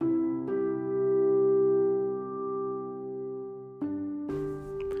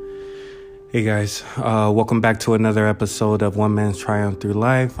Hey guys, welcome back to another episode of One Man's Triumph Through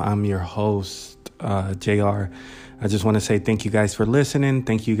Life. I'm your host, JR. I just want to say thank you guys for listening.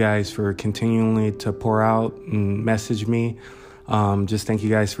 Thank you guys for continually to pour out and message me. Just thank you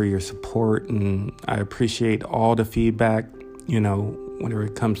guys for your support, and I appreciate all the feedback, whenever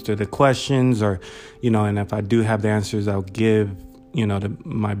it comes to the questions or, and if I do have the answers, I'll give,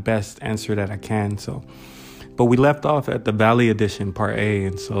 my best answer that I can. But we left off at the Valley Edition Part A,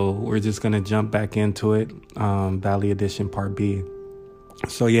 and so we're just going to jump back into it, Valley Edition Part B.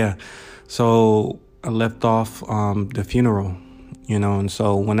 So I left off the funeral, and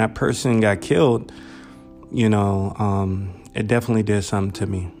so when that person got killed, it definitely did something to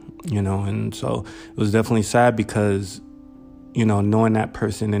me, and so it was definitely sad because, knowing that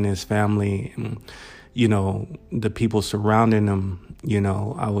person and his family and, the people surrounding him,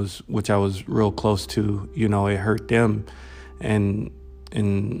 I was real close to, it hurt them and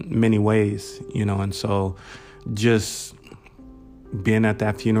in many ways, and so just being at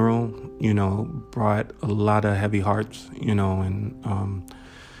that funeral, brought a lot of heavy hearts, and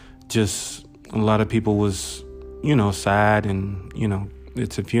just a lot of people was, sad and,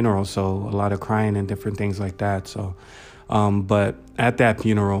 it's a funeral. So a lot of crying and different things like that. So, but at that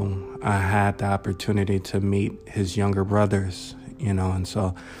funeral, I had the opportunity to meet his younger brothers,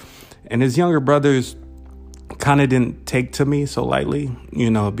 and his younger brothers kind of didn't take to me so lightly,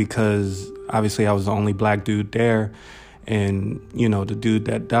 because obviously I was the only black dude there. And, the dude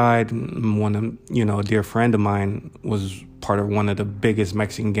that died, one of, a dear friend of mine, was part of one of the biggest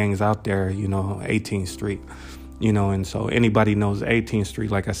Mexican gangs out there, 18th Street, and so anybody knows 18th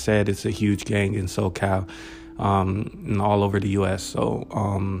Street. Like I said, it's a huge gang in SoCal, and all over the U.S. So,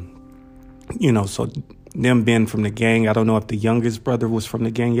 so them being from the gang, I don't know if the youngest brother was from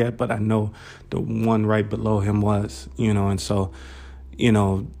the gang yet, but I know the one right below him was, and so,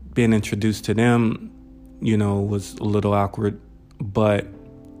 being introduced to them, was a little awkward, but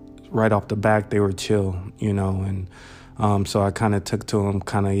right off the back, they were chill, and so I kind of took to them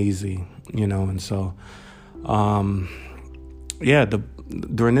kind of easy, and so,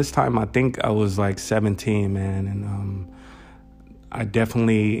 during this time, I think I was like 17, man, and I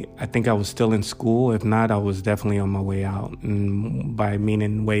think I was still in school. If not, I was definitely on my way out, and by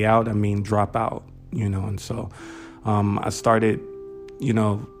meaning way out, I mean drop out, and so I started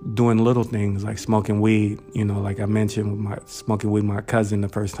doing little things like smoking weed, like I mentioned, smoking weed with my cousin the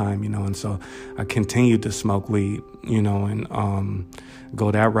first time, and so I continued to smoke weed, and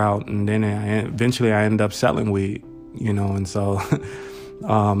go that route. And then eventually I ended up selling weed, and so,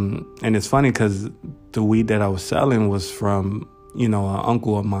 and it's funny because the weed that I was selling was from, an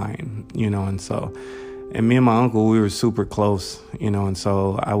uncle of mine, and so, and me and my uncle, we were super close, and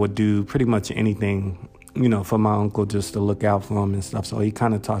so I would do pretty much anything, for my uncle, just to look out for him and stuff. So he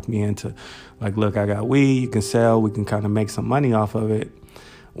kind of talked me into like, look, I got weed, you can sell, we can kind of make some money off of it,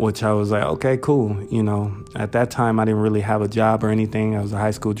 which I was like, okay, cool. At that time, I didn't really have a job or anything. I was a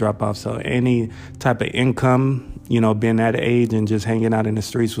high school dropout. So any type of income, being that age and just hanging out in the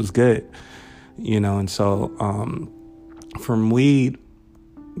streets was good, and so, from weed,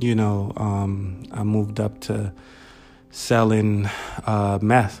 I moved up to selling,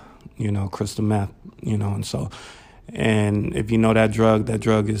 meth, crystal meth, and so, and if you know that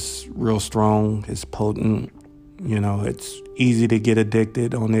drug is real strong, it's potent, it's easy to get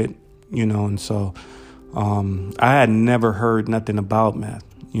addicted on it, and so, I had never heard nothing about meth,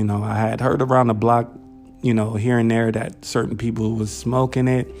 I had heard around the block, here and there that certain people was smoking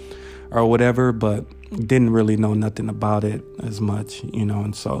it or whatever, but didn't really know nothing about it as much,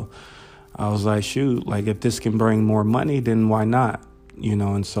 and so I was like, shoot, like if this can bring more money, then why not?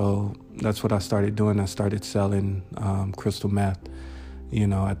 And so that's what I started doing. I started selling crystal meth,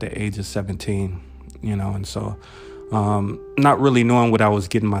 at the age of 17, and so not really knowing what I was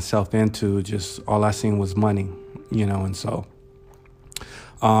getting myself into, just all I seen was money, and so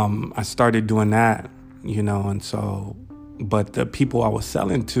I started doing that, and so, but the people I was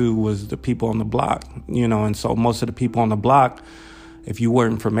selling to was the people on the block, and so most of the people on the block, if you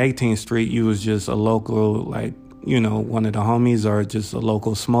weren't from 18th Street, you was just a local, like, one of the homies or just a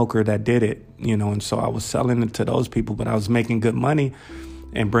local smoker that did it, and so I was selling it to those people, but I was making good money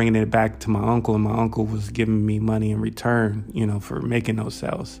and bringing it back to my uncle, and my uncle was giving me money in return, for making those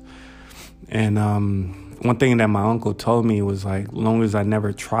sales. And one thing that my uncle told me was like, as long as I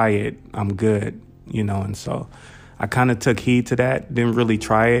never try it, I'm good, and so I kind of took heed to that, didn't really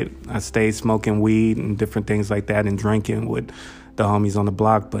try it. I stayed smoking weed and different things like that and drinking with the homies on the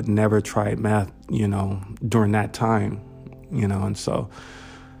block, but never tried meth, during that time, and so,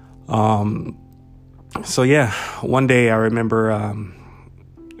 so yeah, one day I remember,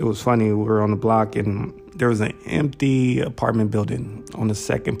 it was funny. We were on the block, and there was an empty apartment building on the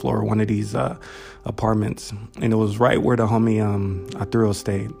second floor of one of these apartments, and it was right where the homie Arturo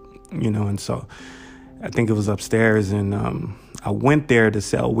stayed, and so I think it was upstairs, and I went there to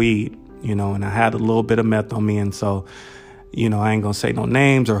sell weed, and I had a little bit of meth on me, and so, I ain't gonna say no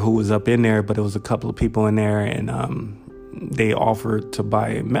names or who was up in there, but it was a couple of people in there, and they offered to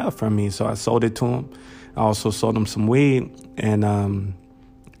buy meth from me, so I sold it to them. I also sold them some weed, and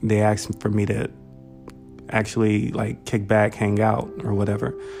they asked for me to actually like kick back, hang out or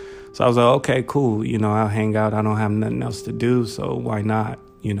whatever. So I was like, okay, cool. I'll hang out. I don't have nothing else to do, so why not?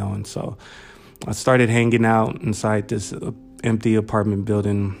 And so I started hanging out inside this empty apartment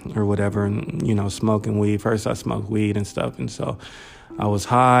building or whatever, and, smoking weed. First I smoked weed and stuff. And so I was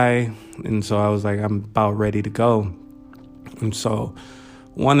high. And so I was like, I'm about ready to go. And so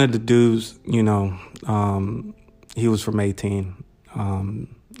one of the dudes, he was from 18.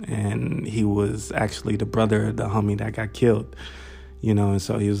 And he was actually the brother of the homie that got killed, and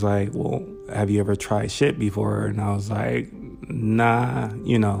so he was like, well, have you ever tried shit before? And I was like, nah,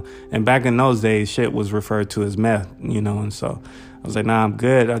 and back in those days, shit was referred to as meth, and so I was like, nah, I'm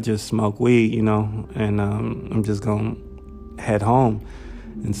good. I just smoke weed, and I'm just gonna head home.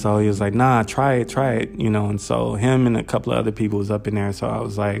 And so he was like, nah, try it, and so him and a couple of other people was up in there. So I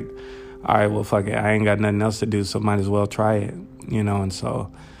was like, all right, well, fuck it. I ain't got nothing else to do, so might as well try it, and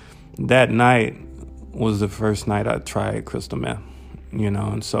so that night was the first night I tried crystal meth,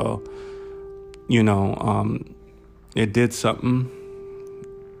 and so, it did something.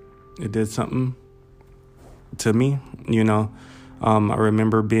 It did something to me, I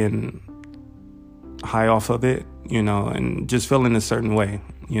remember being high off of it, and just feeling a certain way,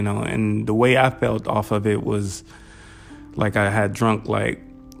 and the way I felt off of it was like I had drunk like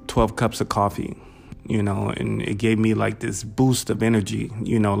 12 cups of coffee, and it gave me like this boost of energy,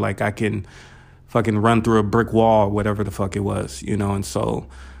 like I can fucking run through a brick wall or whatever the fuck it was, and so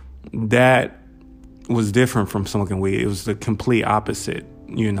that was different from smoking weed. It was the complete opposite,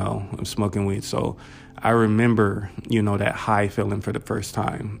 of smoking weed. So I remember, that high feeling for the first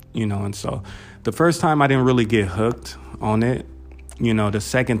time, and so the first time I didn't really get hooked on it. The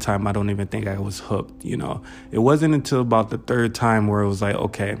second time I don't even think I was hooked, It wasn't until about the third time where it was like,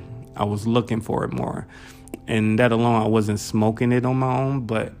 okay, I was looking for it more. And that alone, I wasn't smoking it on my own,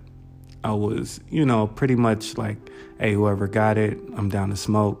 but I was, pretty much like, hey, whoever got it, I'm down to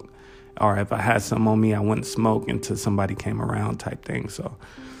smoke. Or if I had something on me, I wouldn't smoke until somebody came around type thing. So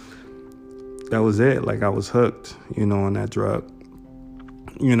that was it. Like I was hooked, on that drug.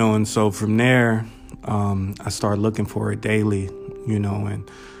 And so from there, I started looking for it daily,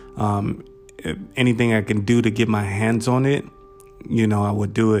 and if anything I can do to get my hands on it, I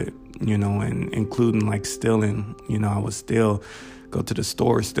would do it, and including like stealing, I would still go to the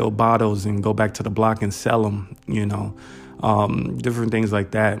store, steal bottles and go back to the block and sell them, different things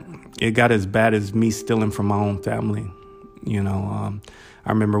like that. It got as bad as me stealing from my own family, I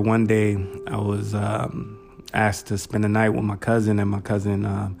remember one day I was asked to spend the night with my cousin at my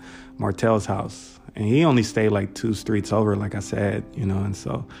cousin Martel's house. And he only stayed like 2 streets over, like I said, and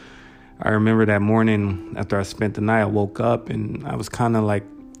so I remember that morning after I spent the night, I woke up and I was kind of like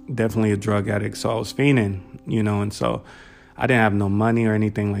definitely a drug addict. So I was fiending, and so I didn't have no money or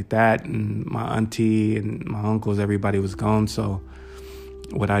anything like that. And my auntie and my uncles, everybody was gone. So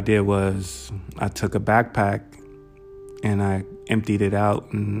what I did was I took a backpack and I emptied it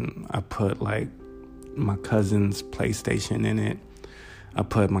out and I put like my cousin's PlayStation in it. I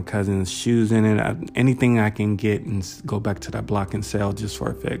put my cousin's shoes in it, anything I can get, and go back to that block and sell just for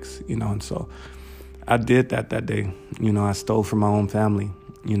a fix, and so I did that day. I stole from my own family,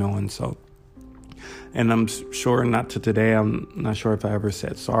 and so, and I'm sure not to today, I'm not sure if I ever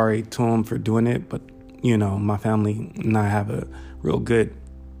said sorry to them for doing it, but, my family and I have a real good,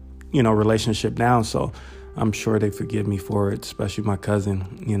 relationship now, so I'm sure they forgive me for it, especially my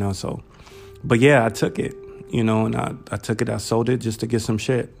cousin, so, but yeah, I took it. And I took it, I sold it just to get some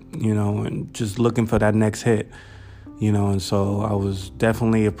shit, and just looking for that next hit, and so I was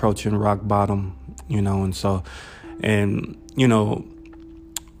definitely approaching rock bottom, and so, and,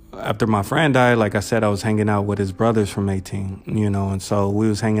 after my friend died, like I said, I was hanging out with his brothers from 18, and so we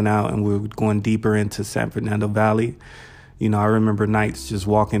was hanging out and we were going deeper into San Fernando Valley. I remember nights just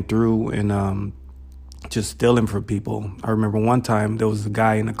walking through and just stealing from people. I remember one time there was a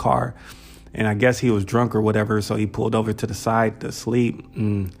guy in a car, and I guess he was drunk or whatever, so he pulled over to the side to sleep.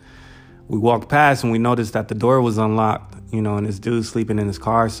 And we walked past and we noticed that the door was unlocked, and this dude sleeping in his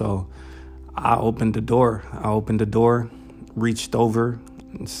car. So I opened the door, reached over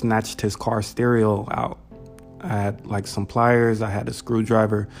and snatched his car stereo out. I had like some pliers. I had a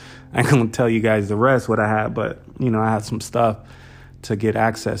screwdriver. I ain't gonna tell you guys the rest what I had, but I had some stuff to get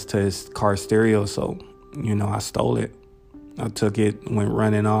access to his car stereo. So, I stole it. I took it, went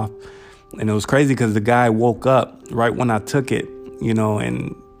running off. And it was crazy because the guy woke up right when I took it,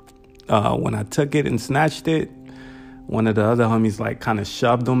 and when I took it and snatched it, one of the other homies like kind of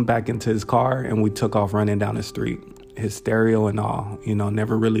shoved him back into his car, and we took off running down the street, his stereo and all,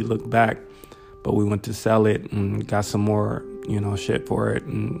 never really looked back. But we went to sell it and got some more, shit for it,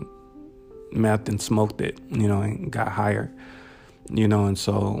 and meth and smoked it, and got higher, and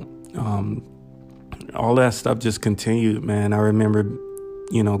so all that stuff just continued, man. I remember,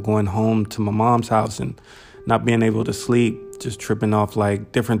 going home to my mom's house and not being able to sleep, just tripping off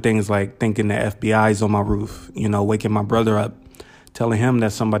like different things, like thinking the FBI's on my roof, waking my brother up, telling him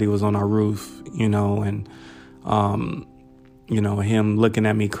that somebody was on our roof, and, him looking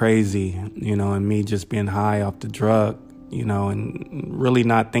at me crazy, and me just being high off the drug, and really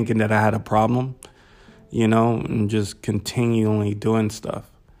not thinking that I had a problem, and just continually doing stuff.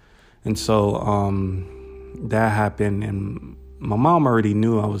 And so that happened, and my mom already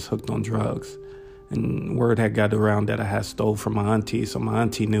knew I was hooked on drugs. And word had got around that I had stole from my auntie, so my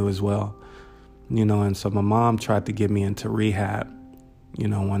auntie knew as well. And so my mom tried to get me into rehab,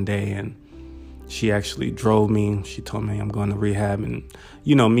 one day, and she actually drove me. She told me I'm going to rehab. And,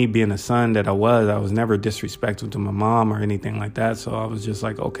 me being a son that I was never disrespectful to my mom or anything like that. So I was just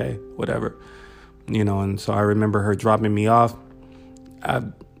like, okay, whatever, and so I remember her dropping me off.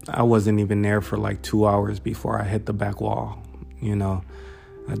 I wasn't even there for like 2 hours before I hit the back wall,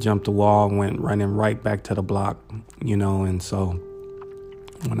 I jumped the wall and went running right back to the block, and so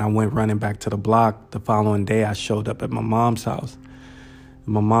when I went running back to the block, the following day I showed up at my mom's house.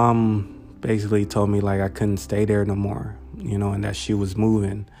 My mom basically told me like I couldn't stay there no more, and that she was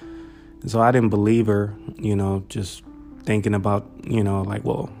moving. And so I didn't believe her, just thinking about, like,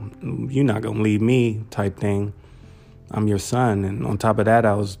 well, you're not going to leave me type thing. I'm your son. And on top of that,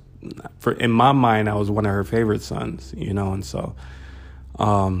 in my mind, I was one of her favorite sons, and so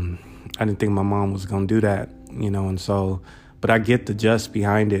I didn't think my mom was going to do that, and so, but I get the just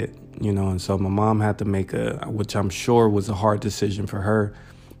behind it, and so my mom had to make which I'm sure was a hard decision for her,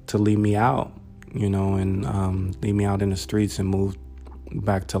 to leave me out, and leave me out in the streets and move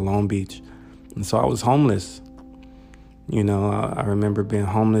back to Long Beach. And so I was homeless. I remember being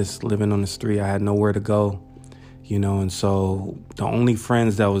homeless, living on the street. I had nowhere to go, and so the only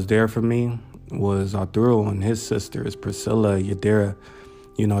friends that was there for me was Arturo and his sisters, Priscilla, Yadira.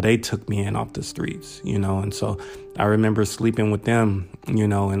 They took me in off the streets, and so I remember sleeping with them,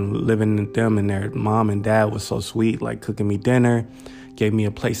 and living with them, and their mom and dad was so sweet, like cooking me dinner, gave me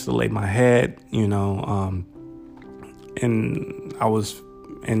a place to lay my head, and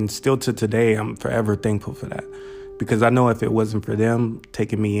still to today, I'm forever thankful for that, because I know if it wasn't for them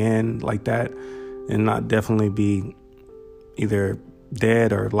taking me in like that, and I'd definitely be either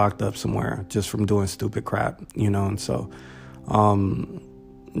dead or locked up somewhere just from doing stupid crap, and so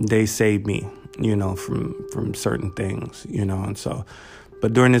they saved me, from certain things, and so,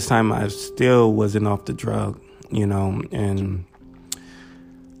 but during this time I still wasn't off the drug, and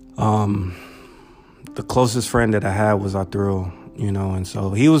the closest friend that I had was Arturo, and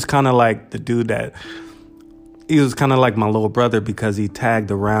so he was kind of like the dude he was kind of like my little brother, because he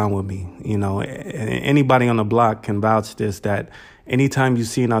tagged around with me, anybody on the block can vouch this, that anytime you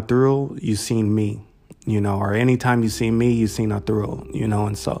seen Arturo, you seen me, or anytime you seen me, you seen Arturo,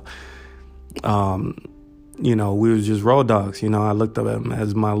 and so, we was just road dogs, I looked up at him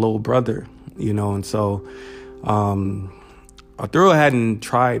as my little brother, and so, Arturo hadn't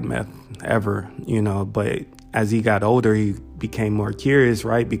tried meth ever, but as he got older, he became more curious,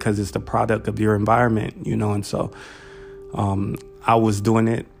 right? Because it's the product of your environment, and so, I was doing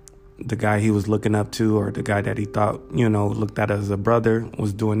it. The guy he was looking up to, or the guy that he thought, looked at as a brother,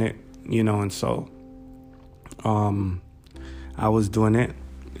 was doing it, and so, I was doing it.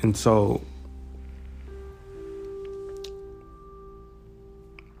 And so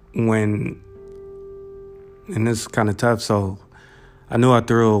and this is kind of tough, so I knew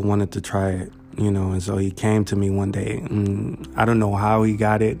Arturo wanted to try it, and so he came to me one day, and I don't know how he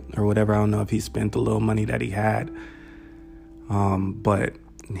got it or whatever. I don't know if he spent the little money that he had, but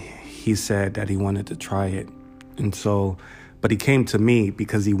he said that he wanted to try it. And so, but he came to me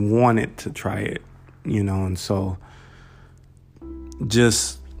because he wanted to try it, and so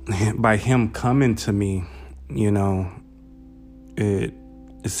just by him coming to me, it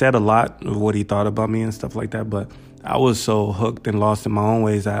said a lot of what he thought about me and stuff like that, but I was so hooked and lost in my own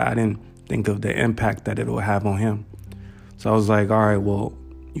ways that I didn't think of the impact that it would have on him. So I was like, all right, well,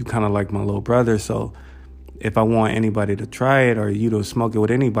 you kind of like my little brother, so if I want anybody to try it or you to smoke it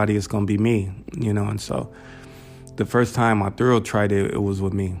with anybody, it's going to be me, and so the first time I tried it, it was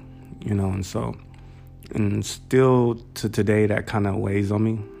with me, and so, and still to today, that kind of weighs on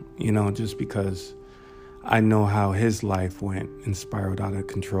me, just because I know how his life went and spiraled out of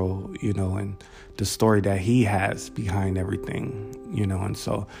control, and the story that he has behind everything, and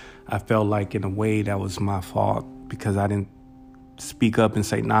so I felt like in a way that was my fault because I didn't speak up and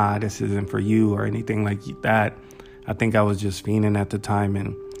say, nah, this isn't for you or anything like that. I think I was just fiending at the time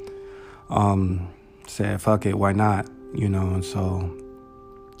and said, fuck it, why not, and so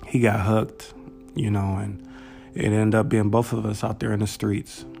he got hooked, and it ended up being both of us out there in the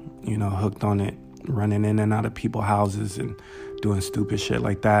streets, hooked on it, running in and out of people's houses and doing stupid shit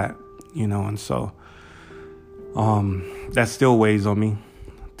like that, and so that still weighs on me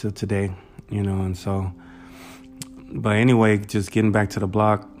to today, and so, but anyway, just getting back to the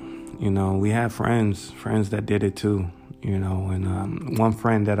block, we had friends that did it too, and one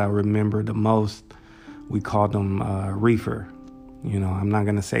friend that I remember the most, we called him Reefer. I'm not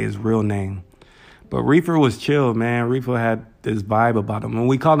going to say his real name, but Reefer was chill, man. Reefer had this vibe about him. And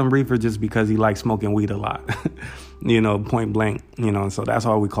we called him Reefer just because he liked smoking weed a lot, point blank, so that's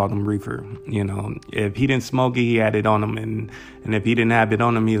why we called him Reefer. If he didn't smoke it, he had it on him. And if he didn't have it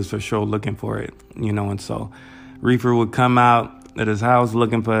on him, he was for sure looking for it, and so Reefer would come out at his house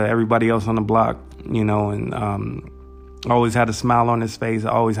looking for everybody else on the block, and always had a smile on his face,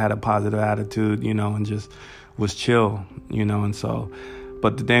 always had a positive attitude, and just was chill, and so,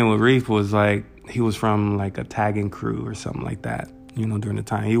 but the thing with Reef was like, he was from like a tagging crew or something like that, during the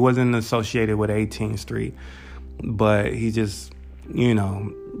time. He wasn't associated with 18th Street, but he just,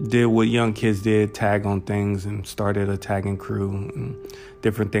 did what young kids did, tag on things and started a tagging crew and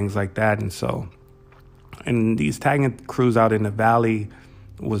different things like that. And so, and these tagging crews out in the valley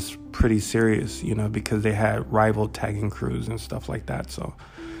was pretty serious, because they had rival tagging crews and stuff like that. So,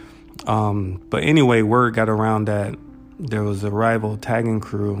 but anyway, word got around that there was a rival tagging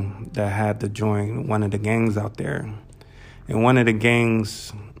crew that had to join one of the gangs out there. And one of the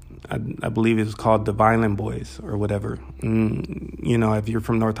gangs, I believe it was called the Violent Boys or whatever. If you're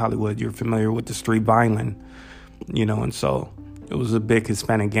from North Hollywood, you're familiar with the street Violent, and so it was a big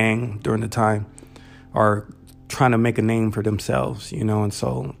Hispanic gang during the time, are trying to make a name for themselves, and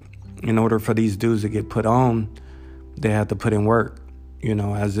so in order for these dudes to get put on, they had to put in work,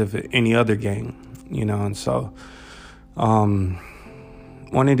 as if any other gang, and so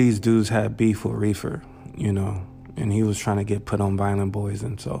one of these dudes had beef with Reefer, and he was trying to get put on Violent Boys,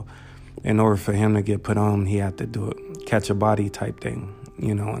 and so in order for him to get put on, he had to do it, catch a body type thing,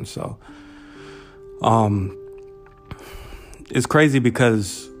 and so it's crazy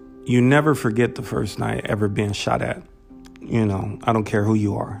because you never forget the first night ever being shot at. I don't care who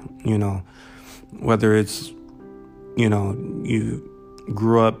you are, whether it's, you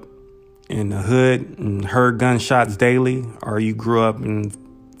grew up in the hood and heard gunshots daily, or you grew up in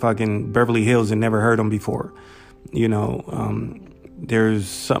fucking Beverly Hills and never heard them before. There's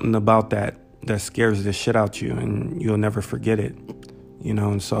something about that scares the shit out you, and you'll never forget it,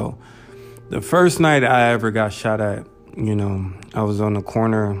 and so the first night I ever got shot at, I was on the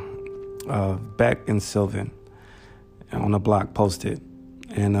corner of Beck and Sylvan on a block posted,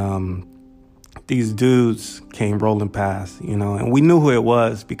 and these dudes came rolling past, and we knew who it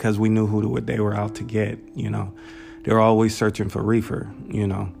was because we knew who they were out to get. They were always searching for Reefer,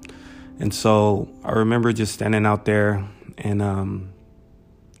 and so I remember just standing out there, and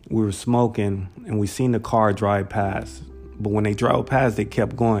we were smoking, and we seen the car drive past, but when they drove past, they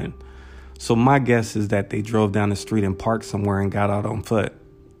kept going. So my guess is that they drove down the street and parked somewhere and got out on foot.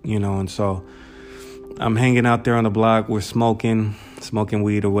 And so I'm hanging out there on the block. We're smoking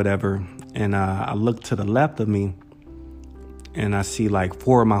weed or whatever. And I look to the left of me and I see like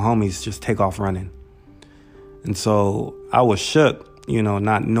 4 of my homies just take off running. And so I was shook,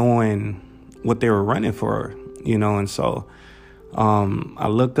 not knowing what they were running for, and so I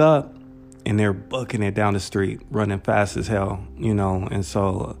look up and they're booking it down the street, running fast as hell, and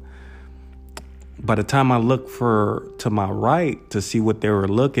so by the time I look to my right to see what they were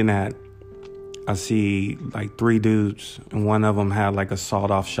looking at, I see like 3 dudes, and one of them had like a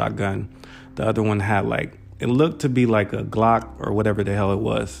sawed-off shotgun. The other one had it looked to be like a Glock or whatever the hell it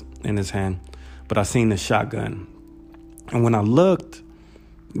was in his hand, but I seen the shotgun. And when I looked,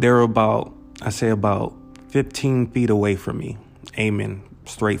 they were about 15 feet away from me, aiming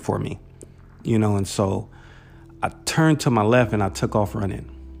straight for me, and so I turned to my left and I took off running.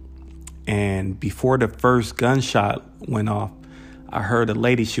 And before the first gunshot went off, I heard a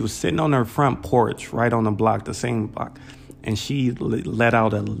lady, she was sitting on her front porch right on the block, the same block, and she let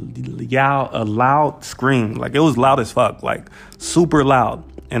out a loud scream. Like, it was loud as fuck, like super loud.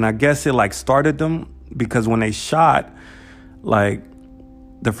 And I guess it like started them, because when they shot, like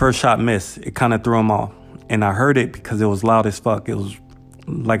the first shot missed. It kind of threw them off. And I heard it because it was loud as fuck. It was,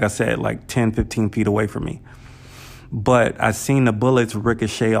 like I said, like 10, 15 feet away from me. But I seen the bullets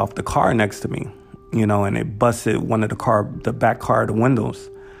ricochet off the car next to me, and it busted one of the back car, the windows.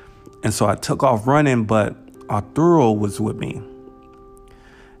 And so I took off running, but Arturo was with me.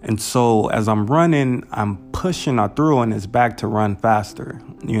 And so as I'm running, I'm pushing Arturo in his back to run faster,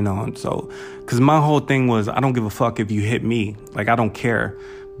 and so, because my whole thing was, I don't give a fuck if you hit me. Like, I don't care.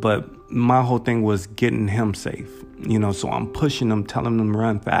 But my whole thing was getting him safe, so I'm pushing him, telling him to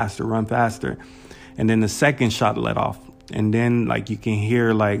run faster. And then the second shot let off. And then, like, you can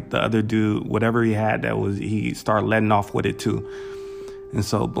hear, like, the other dude, whatever he had, he started letting off with it too. And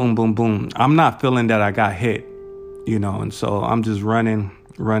so boom, boom, boom. I'm not feeling that I got hit, and so I'm just running.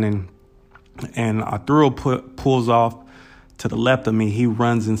 And Arturo pulls off to the left of me. He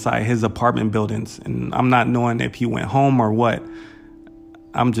runs inside his apartment buildings. And I'm not knowing if he went home or what.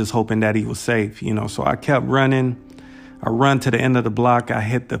 I'm just hoping that he was safe, So I kept running. I run to the end of the block. I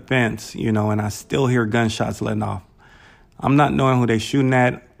hit the fence, and I still hear gunshots letting off. I'm not knowing who they're shooting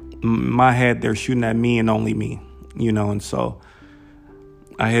at. In my head, they're shooting at me and only me, and so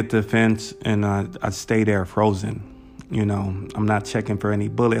I hit the fence and I stay there frozen. I'm not checking for any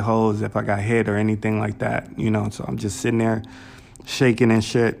bullet holes if I got hit or anything like that, so I'm just sitting there shaking and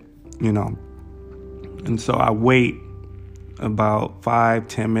shit, and so I wait about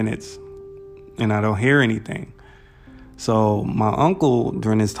 5-10 minutes and I don't hear anything. So my uncle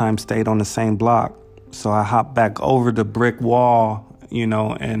during this time stayed on the same block. So I hopped back over the brick wall,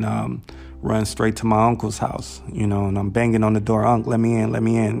 and run straight to my uncle's house, and I'm banging on the door. Uncle, let me in,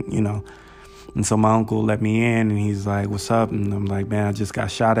 And so my uncle let me in and he's like, what's up? And I'm like, man, I just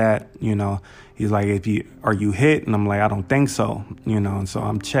got shot at, He's like, are you hit? And I'm like, I don't think so, And so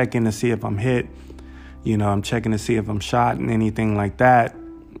I'm checking to see if I'm hit, I'm checking to see if I'm shot and anything like that.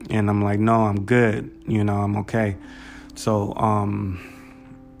 And I'm like, no, I'm good, I'm okay. So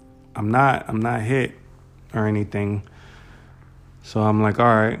I'm not hit or anything. So I'm like, all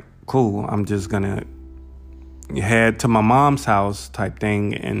right, cool. I'm just gonna head to my mom's house type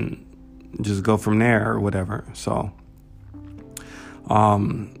thing and just go from there or whatever. So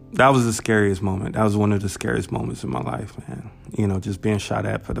that was the scariest moment. That was one of the scariest moments in my life, man. Just being shot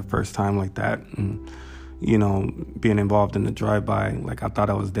at for the first time like that, and being involved in the drive-by, like I thought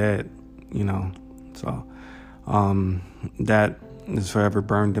I was dead, So that is forever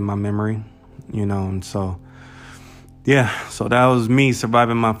burned in my memory, and so yeah, so that was me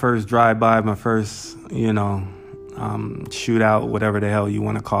surviving my first drive-by, my first, shootout, whatever the hell you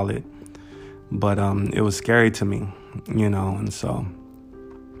want to call it. But it was scary to me, and so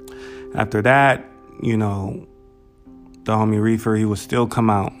after that, the homie Reefer, he would still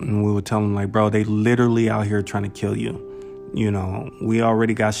come out and we would tell him, like, bro, they literally out here trying to kill you. We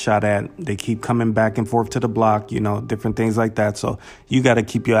already got shot at. They keep coming back and forth to the block, different things like that. So you got to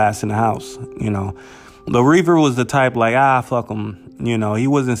keep your ass in the house, The Reefer was the type like, fuck him. He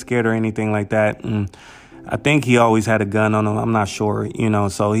wasn't scared or anything like that. And I think he always had a gun on him. I'm not sure,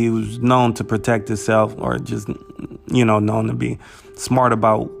 so he was known to protect himself, or just, known to be smart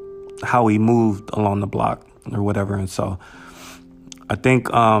about how he moved along the block or whatever. And so I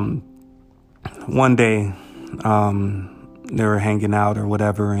think one day they were hanging out or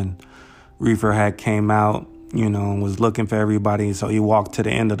whatever, and Reefer had came out, and was looking for everybody. So he walked to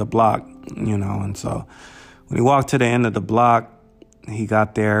the end of the block, and so when he walked to the end of the block, he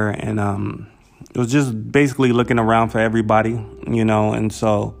got there and it was just basically looking around for everybody, and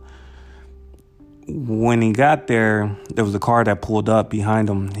so when he got there, there was a car that pulled up behind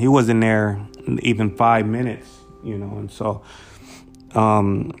him. He wasn't there even 5 minutes, and so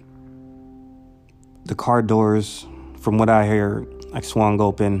the car doors, from what I hear, like swung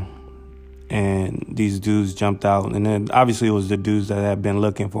open and these dudes jumped out. And then obviously it was the dudes that had been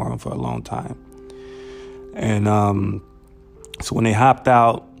looking for him for a long time. And so when they hopped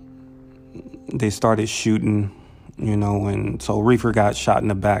out, they started shooting, and so Reefer got shot in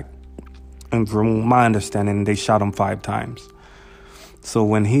the back. And from my understanding, they shot him 5 times. So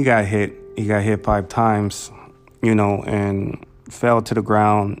when he got hit 5 times, and fell to the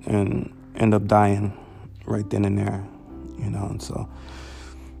ground and ended up dying right then and there, and so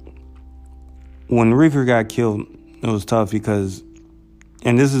when Reefer got killed, it was tough because,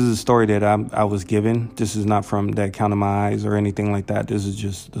 and this is a story that I was given. This is not from the account of my eyes or anything like that. This is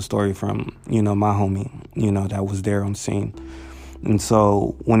just the story from, my homie, that was there on scene. And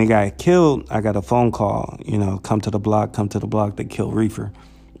so when he got killed, I got a phone call, come to the block, they killed Reefer,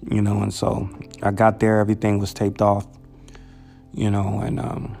 and so I got there, everything was taped off,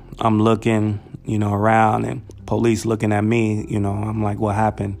 and I'm looking, around, and police looking at me, I'm like, what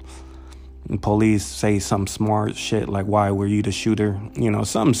happened? And police say some smart shit like, why were you the shooter?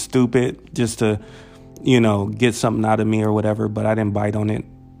 Something stupid just to, get something out of me or whatever, but I didn't bite on it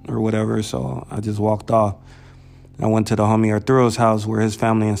or whatever, so I just walked off. I went to the homie Arturo's house where his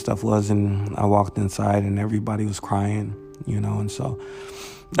family and stuff was, and I walked inside and everybody was crying, and so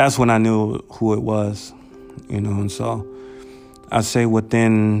that's when I knew who it was, and so I say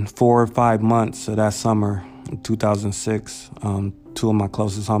within 4 or 5 months of that summer, 2006, 2 of my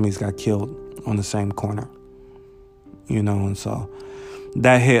closest homies got killed on the same corner, and so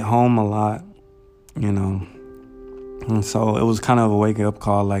that hit home a lot, and so it was kind of a wake-up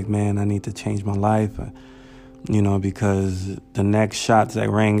call, like, man, I need to change my life, because the next shots that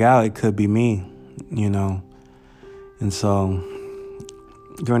rang out, it could be me, and so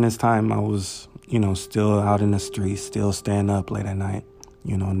during this time, I was, still out in the streets, still staying up late at night,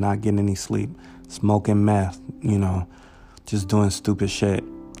 not getting any sleep, smoking meth, just doing stupid shit,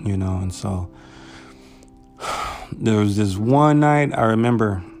 and so there was this one night I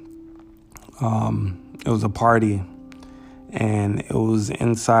remember, it was a party, and it was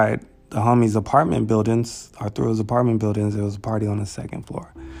inside the homies' apartment buildings, Arturo's apartment buildings. There was a party on the second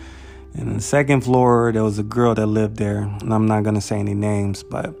floor. And on the second floor, there was a girl that lived there, and I'm not going to say any names,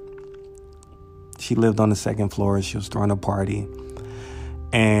 but she lived on the second floor. She was throwing a party.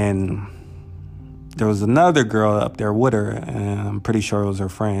 And there was another girl up there with her, and I'm pretty sure it was her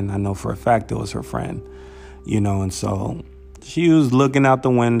friend. I know for a fact it was her friend, and so she was looking out the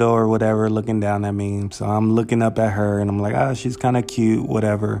window or whatever, looking down at me. So I'm looking up at her, and I'm like, she's kind of cute,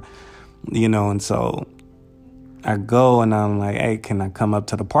 whatever, and so I go and I'm like, hey, can I come up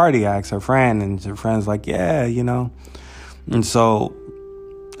to the party? I asked her friend, and her friend's like, yeah, and so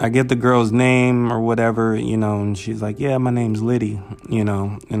I get the girl's name or whatever, and she's like, yeah, my name's Liddy, and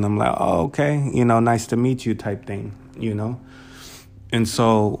I'm like, oh, okay, nice to meet you type thing, and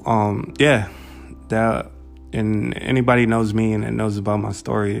so, yeah, that, and anybody knows me and knows about my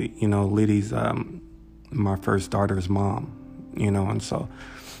story, Liddy's my first daughter's mom, and so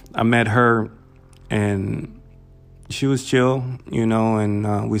I met her, and she was chill,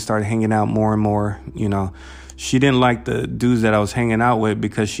 and we started hanging out more and more, She didn't like the dudes that I was hanging out with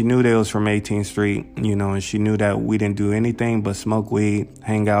because she knew they was from 18th Street, and she knew that we didn't do anything but smoke weed,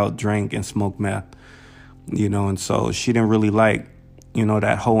 hang out, drink, and smoke meth, and so she didn't really like,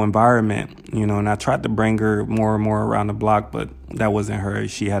 that whole environment, and I tried to bring her more and more around the block, but that wasn't her.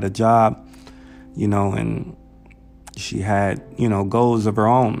 She had a job, and she had, goals of her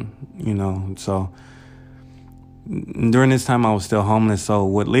own, so during this time I was still homeless. So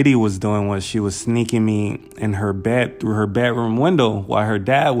what Liddy was doing was she was sneaking me in her bed through her bedroom window while her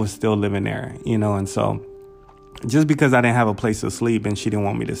dad was still living there, and so just because I didn't have a place to sleep and she didn't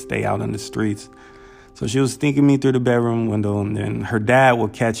want me to stay out on the streets. So she was sneaking me through the bedroom window, and then her dad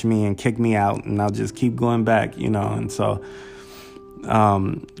would catch me and kick me out, and I'll just keep going back, and so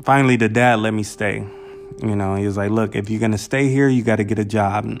finally the dad let me stay. He was like, look, if you're going to stay here, you got to get a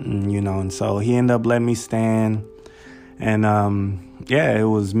job, and so he ended up letting me stand. And, it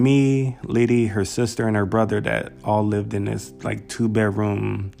was me, Liddy, her sister, and her brother that all lived in this,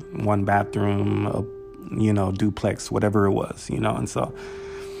 2-bedroom, 1-bathroom, duplex, whatever it was, and so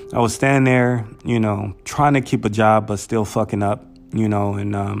I was standing there, trying to keep a job, but still fucking up,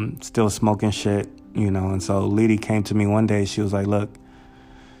 and still smoking shit, and so Liddy came to me one day. She was like, look,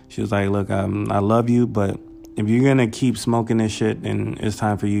 I love you, but if you're going to keep smoking this shit, then it's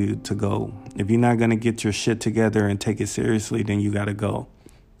time for you to go. If you're not going to get your shit together and take it seriously, then you got to go,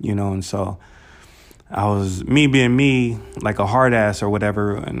 and so I was, me being me, like a hard ass or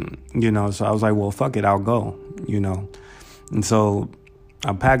whatever, and, so I was like, well, fuck it, I'll go, and so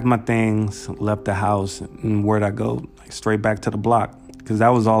I packed my things, left the house, and where'd I go? Straight back to the block, because that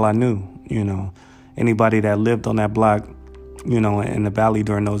was all I knew, Anybody that lived on that block, in the valley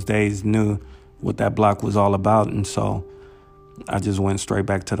during those days knew what that block was all about. And so I just went straight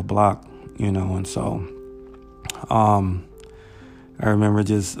back to the block, and so I remember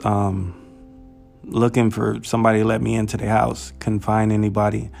just looking for somebody to let me into the house. Couldn't find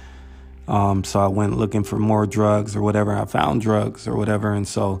anybody. So I went looking for more drugs or whatever. I found drugs or whatever. And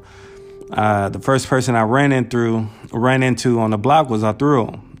so the first person I ran into on the block was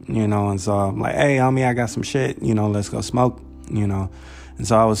Arturo, and so I'm like, hey, homie, I got some shit, let's go smoke, and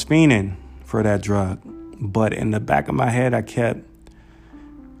so I was fiending for that drug. But in the back of my head, I kept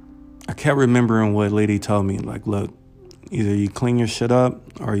remembering what Liddy told me, like, look, Either you clean your shit up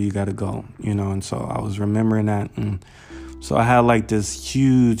or you got to go, and so I was remembering that. And so I had like this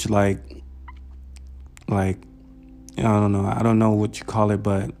huge, like, I don't know what you call it,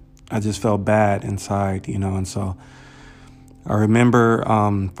 but I just felt bad inside, and so I remember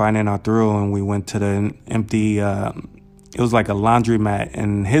finding Arturo, and we went to the empty, it was like a laundromat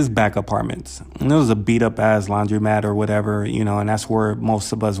in his back apartments. And it was a beat up ass laundromat or whatever, and that's where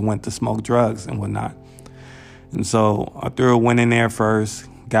most of us went to smoke drugs and whatnot. And so Arturo went in there first,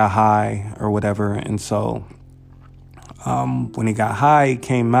 got high or whatever. And so when he got high, he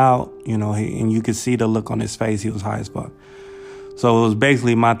came out, and you could see the look on his face. He was high as fuck. So it was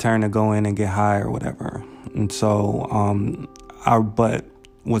basically my turn to go in and get high or whatever. And so, but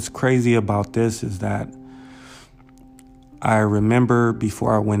what's crazy about this is that I remember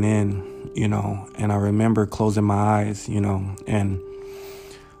before I went in, and I remember closing my eyes, and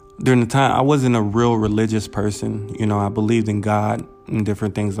during the time I wasn't a real religious person. I believed in God and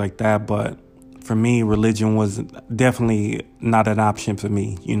different things like that. But for me, religion was definitely not an option for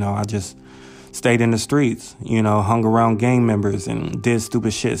me. I just stayed in the streets, hung around gang members and did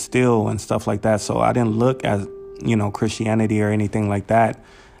stupid shit still and stuff like that. So I didn't look at, Christianity or anything like that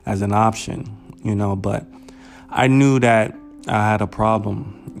as an option, but I knew that I had a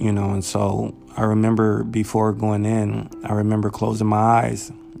problem, and so I remember before going in, I remember closing my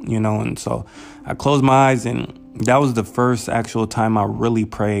eyes, and so I closed my eyes, and that was the first actual time I really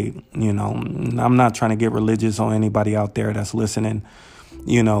prayed, I'm not trying to get religious on anybody out there that's listening,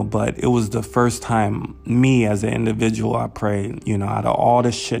 but it was the first time me as an individual I prayed, out of all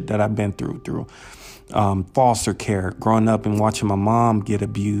the shit that I've been through foster care, growing up and watching my mom get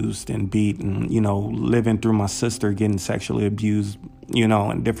abused and beat, and, living through my sister getting sexually abused,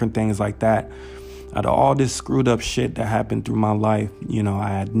 and different things like that. Out of all this screwed up shit that happened through my life, I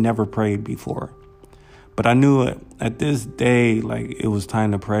had never prayed before. But I knew it at this day, like, it was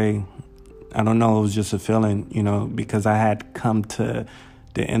time to pray. I don't know, it was just a feeling, because I had come to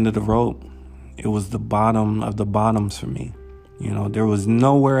the end of the rope. It was the bottom of the bottoms for me. There was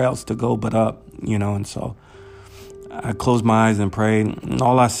nowhere else to go but up, and so I closed my eyes and prayed. And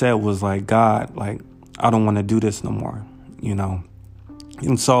all I said was like, God, like, I don't want to do this no more,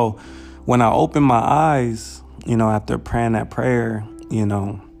 And so when I opened my eyes, after praying that prayer,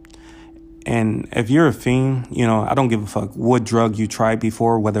 and if you're a fiend, I don't give a fuck what drug you tried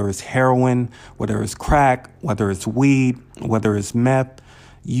before, whether it's heroin, whether it's crack, whether it's weed, whether it's meth,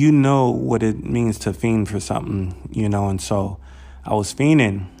 what it means to fiend for something, and so I was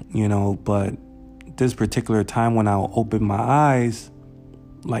fiending, but this particular time when I opened my eyes,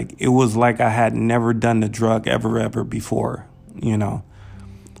 like, it was like I had never done the drug ever before,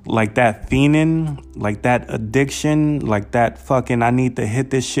 like that fiending, like that addiction, like that fucking, I need to hit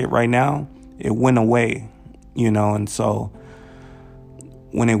this shit right now. It went away, and so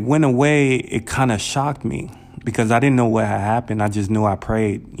when it went away, it kind of shocked me because I didn't know what had happened. I just knew I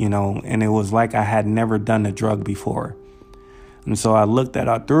prayed, and it was like I had never done the drug before. And so I looked at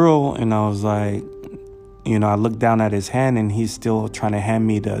Arturo and I was like, I looked down at his hand and he's still trying to hand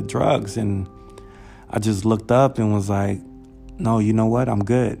me the drugs. And I just looked up and was like, no, you know what? I'm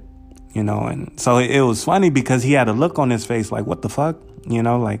good. And so it was funny because he had a look on his face like, what the fuck?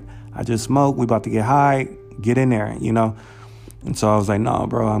 Like, I just smoked. We about to get high. Get in there, And so I was like, no,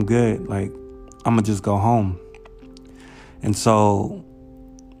 bro, I'm good. Like, I'm going to just go home. And so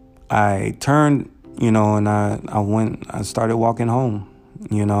I turned, and I started walking home,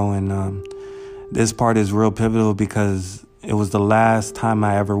 and this part is real pivotal because it was the last time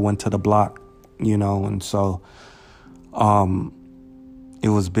I ever went to the block, and so it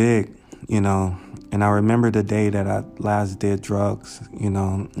was big, and I remember the day that I last did drugs,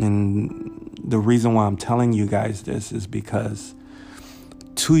 and the reason why I'm telling you guys this is because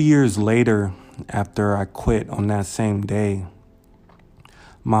 2 years later, after I quit on that same day,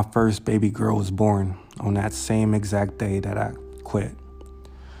 my first baby girl was born on that same exact day that I quit.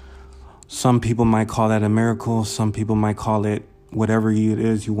 Some people might call that a miracle. Some people might call it whatever it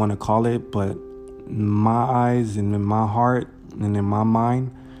is you want to call it. But in my eyes and in my heart and in my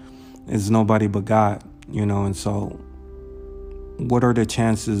mind, it's nobody but God, And so what are the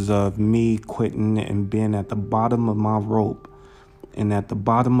chances of me quitting and being at the bottom of my rope and at the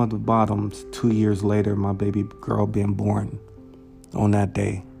bottom of the bottoms 2 years later, my baby girl being born on that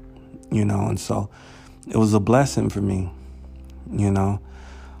day, And so it was a blessing for me, and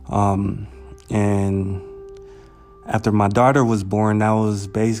after my daughter was born, that was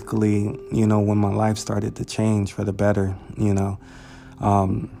basically, when my life started to change for the better,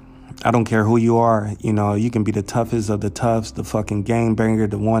 I don't care who you are, you can be the toughest of the toughs, the fucking gangbanger,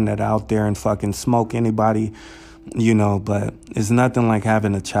 the one that out there and fucking smoke anybody. but it's nothing like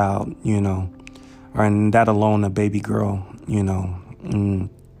having a child, or and that alone, a baby girl, and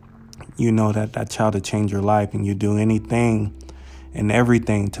that child will change your life, and you do anything and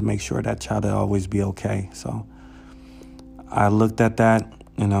everything to make sure that child will always be okay. So I looked at that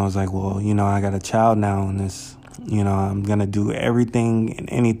and I was like, well, I got a child now, and this, I'm going to do everything and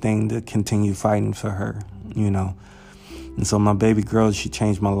anything to continue fighting for her, And so my baby girl, she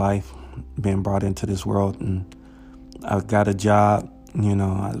changed my life, being brought into this world. And I got a job, I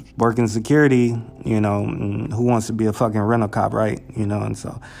was working security, and who wants to be a fucking rental cop, right? And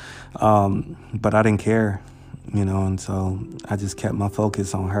so, but I didn't care, and so I just kept my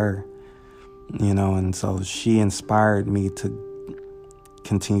focus on her, and so she inspired me to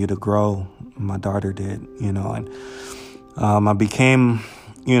continue to grow. My daughter did, and I became,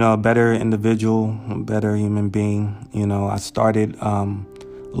 a better individual, a better human being. I started a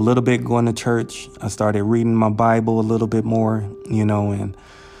little bit going to church. I started reading my Bible a little bit more, and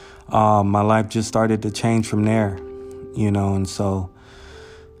my life just started to change from there, and so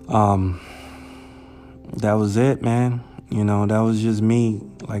that was it, man. That was just me,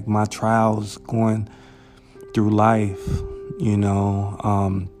 like my trials going through life.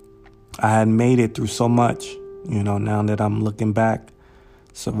 I had made it through so much, now that I'm looking back,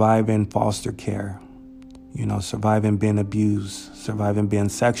 surviving foster care, surviving being abused, surviving being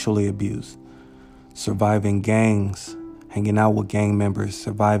sexually abused, surviving gangs, hanging out with gang members,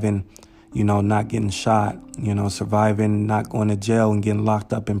 surviving, not getting shot, surviving not going to jail and getting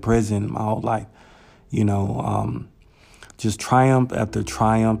locked up in prison my whole life, just triumph after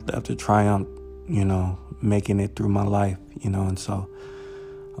triumph after triumph, making it through my life, and so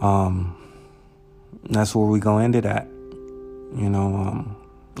that's where we gonna end it at.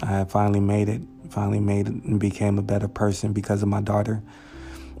 I had finally made it and became a better person because of my daughter.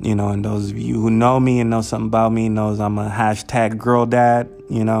 And those of you who know me and know something about me knows I'm a hashtag girl dad,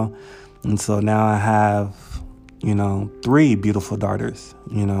 and so now I have, 3 beautiful daughters,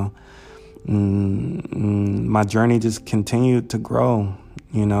 my journey just continued to grow,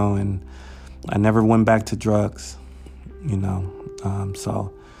 and I never went back to drugs,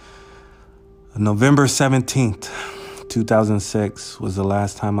 so November 17th, 2006 was the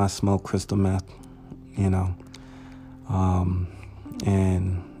last time I smoked crystal meth, and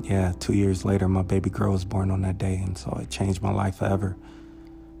yeah, 2 years later, my baby girl was born on that day, and so it changed my life forever,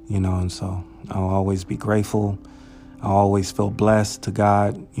 and so I'll always be grateful. I'll always feel blessed to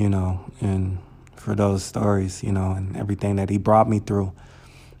God, and for those stories, and everything that he brought me through,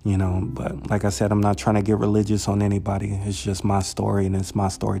 but like I said, I'm not trying to get religious on anybody. It's just my story, and it's my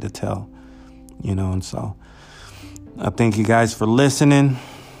story to tell, and so I thank you guys for listening,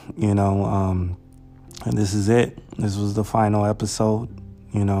 and this is it. This was the final episode,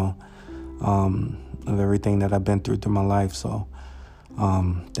 of everything that I've been through my life. So,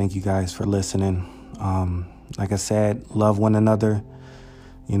 thank you guys for listening. Like I said, love one another,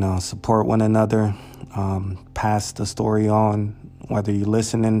 support one another, pass the story on. Whether you're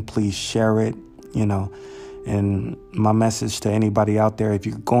listening, please share it, and my message to anybody out there, if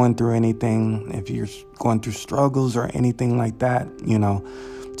you're going through anything, if you're going through struggles or anything like that,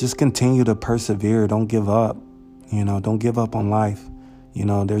 just continue to persevere. Don't give up, don't give up on life.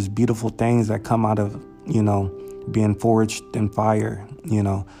 There's beautiful things that come out of, being forged in fire,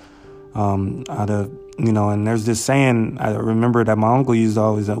 out of, and there's this saying, I remember that my uncle used to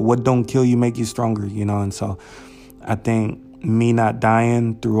always say, what don't kill you make you stronger, and so I think me not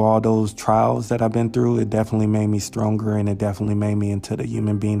dying through all those trials that I've been through, it definitely made me stronger, and it definitely made me into the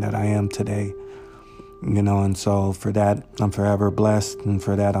human being that I am today, and so for that, I'm forever blessed, and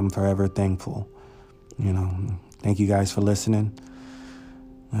for that, I'm forever thankful, Thank you guys for listening,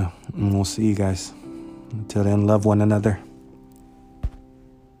 and we'll see you guys. Until then, love one another.